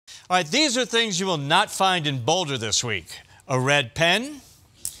All right, these are things you will not find in Boulder this week. A red pen,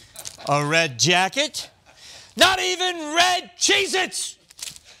 a red jacket, not even red Cheez-Its!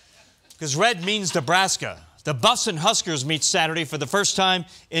 Because red means Nebraska. The Buffs and Huskers meet Saturday for the first time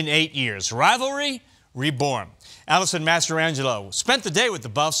in 8 years. Rivalry reborn. Allison Mastrangelo spent the day with the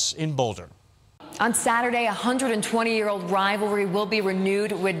Buffs in Boulder. On Saturday, a 120-year-old rivalry will be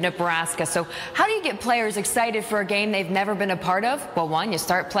renewed with Nebraska. So how do you get players excited for a game they've never been a part of? Well, one, you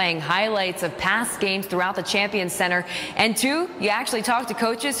start playing highlights of past games throughout the Champions Center. And two, you actually talk to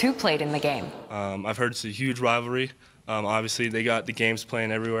coaches who played in the game. I've heard it's a huge rivalry. Obviously, they got the games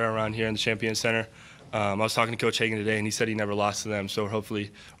playing everywhere around here in the Champions Center. I was talking to Coach Hagan today, and he said he never lost to them, so hopefully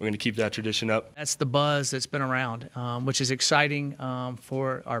we're going to keep that tradition up. That's the buzz that's been around, which is exciting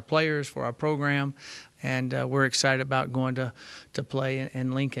for our players, for our program, and we're excited about going to play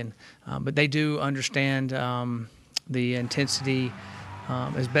in Lincoln. But they do understand the intensity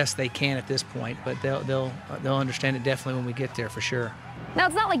as best they can at this point, but they'll understand it definitely when we get there for sure. Now,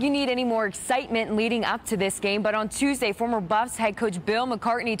 it's not like you need any more excitement leading up to this game, but on Tuesday, former Buffs head coach Bill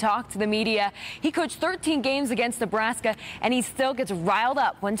McCartney talked to the media. He coached 13 games against Nebraska, and he still gets riled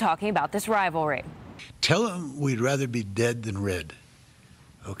up when talking about this rivalry. Tell them we'd rather be dead than red,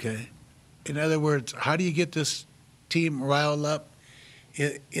 okay? In other words, how do you get this team riled up?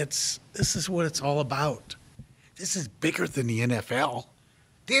 This is what it's all about. This is bigger than the NFL.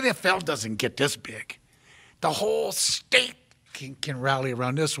 The NFL doesn't get this big. The whole state can rally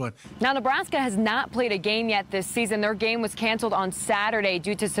around this one. Now, Nebraska has not played a game yet this season. Their game was canceled on Saturday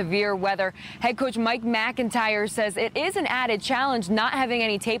due to severe weather. Head coach Mike McIntyre says it is an added challenge not having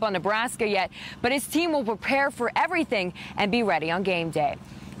any tape on Nebraska yet, but his team will prepare for everything and be ready on game day.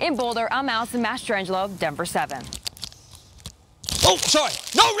 In Boulder, I'm Allison Mastrangelo, Denver7. Oh, sorry,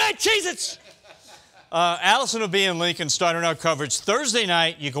 no red Cheez-Its! Allison will be in Lincoln starting our coverage Thursday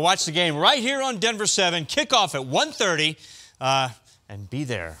night. You can watch the game right here on Denver7. Kickoff at 1:30. And be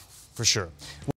there for sure.